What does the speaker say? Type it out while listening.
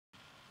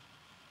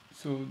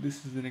So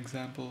this is an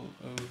example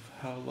of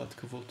how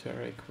Lotka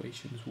Volterra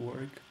equations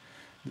work.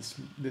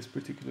 This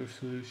particular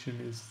solution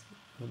is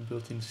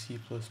built in C++,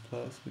 but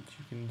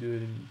you can do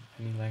it in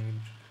any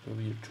language of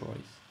your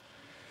choice.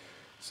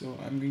 So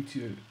I'm going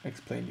to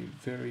explain you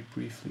very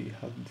briefly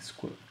how this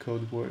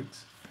code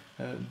works.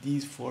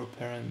 These four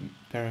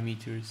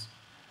parameters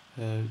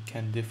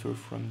can differ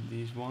from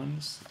these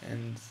ones,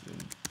 and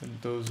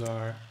those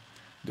are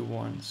the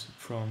ones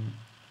from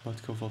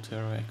Lotka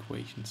Volterra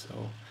equation.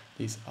 So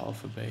these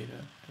alpha,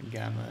 beta,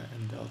 gamma,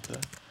 and delta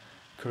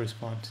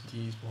correspond to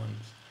these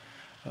ones.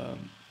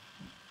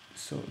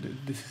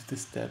 This is the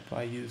step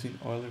I use in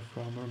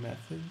Euler-Kromer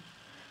method,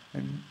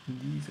 and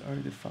these are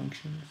the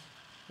functions,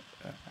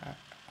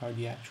 are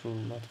the actual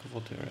Lotka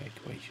Volterra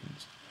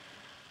equations.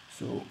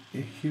 So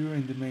here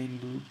in the main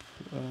loop,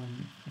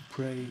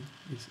 prey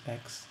is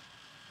x,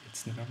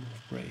 it's the number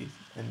of preys,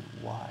 and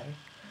y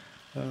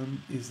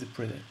is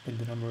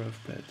the number of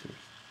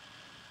predators.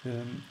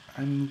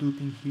 I'm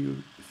looping here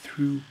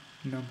through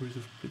numbers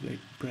of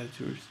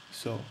predators,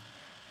 so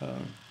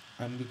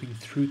I'm looping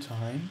through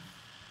time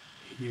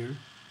here,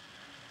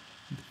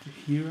 but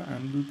here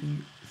I'm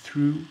looping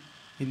through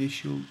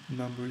initial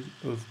numbers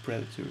of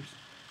predators.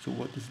 So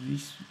what does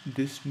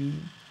this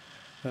mean?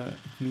 It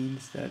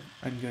means that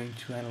I'm going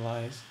to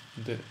analyze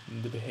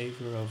the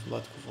behavior of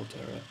Lotka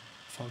Volterra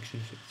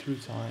functions through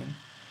time,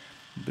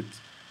 but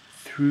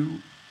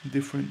through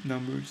different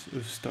numbers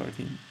of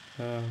starting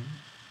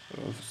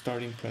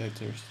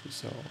predators,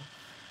 so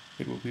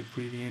it will be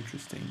pretty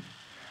interesting.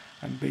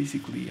 I'm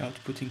basically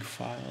outputting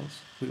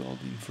files with all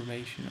the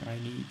information I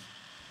need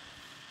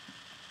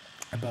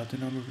about the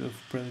number of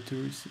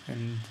predators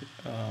and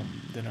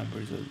the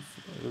numbers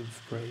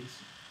of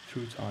preys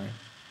through time.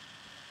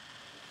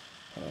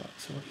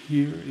 So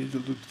here is a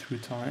loop through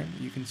time.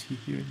 You can see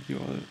here the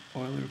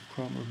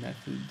Euler-Kromer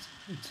methods.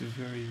 It's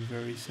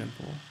very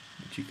simple,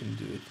 but you can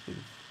do it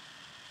with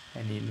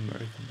any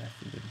numerical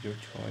method of your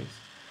choice.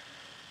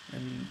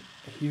 And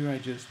here I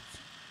just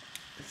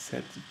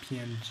set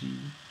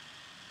PNG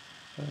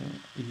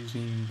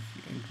using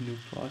GNU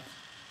plot,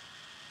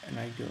 and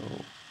I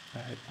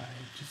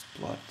just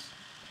plot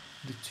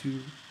the two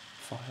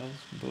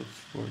files, both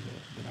for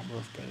the number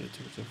of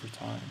predators over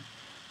time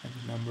and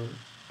the number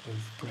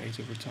of preys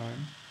over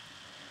time,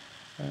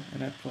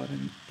 and I plot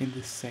them in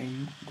the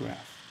same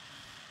graph.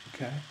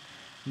 Okay,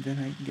 and then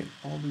I get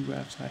all the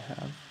graphs I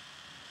have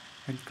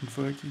and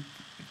convert it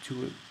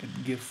to a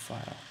GIF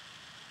file.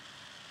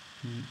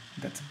 And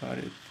that's about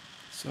it.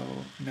 So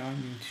now I'm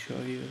going to show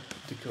you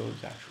the code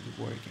is actually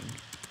working.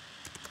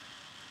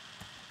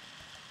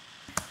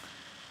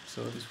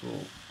 So this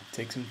will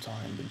take some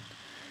time, but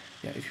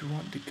yeah, if you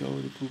want the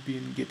code, it will be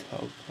in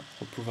GitHub.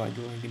 I'll provide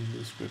the link in the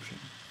description.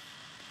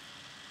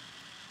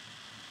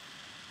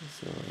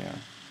 So yeah,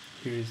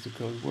 here is the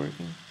code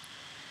working.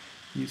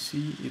 You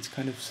see it's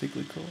kind of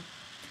cyclical,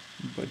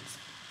 but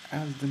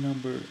as the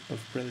number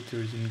of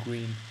predators in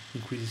green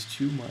increases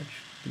too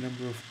much, the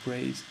number of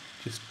preys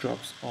just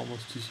drops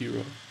almost to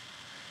zero,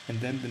 and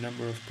then the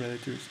number of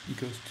predators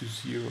goes to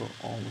zero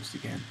almost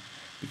again,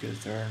 because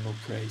there are no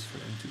preys for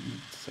them to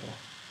eat. So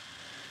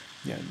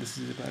yeah, this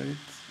is about it.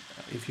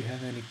 If you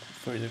have any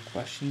further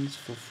questions,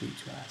 feel free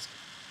to ask.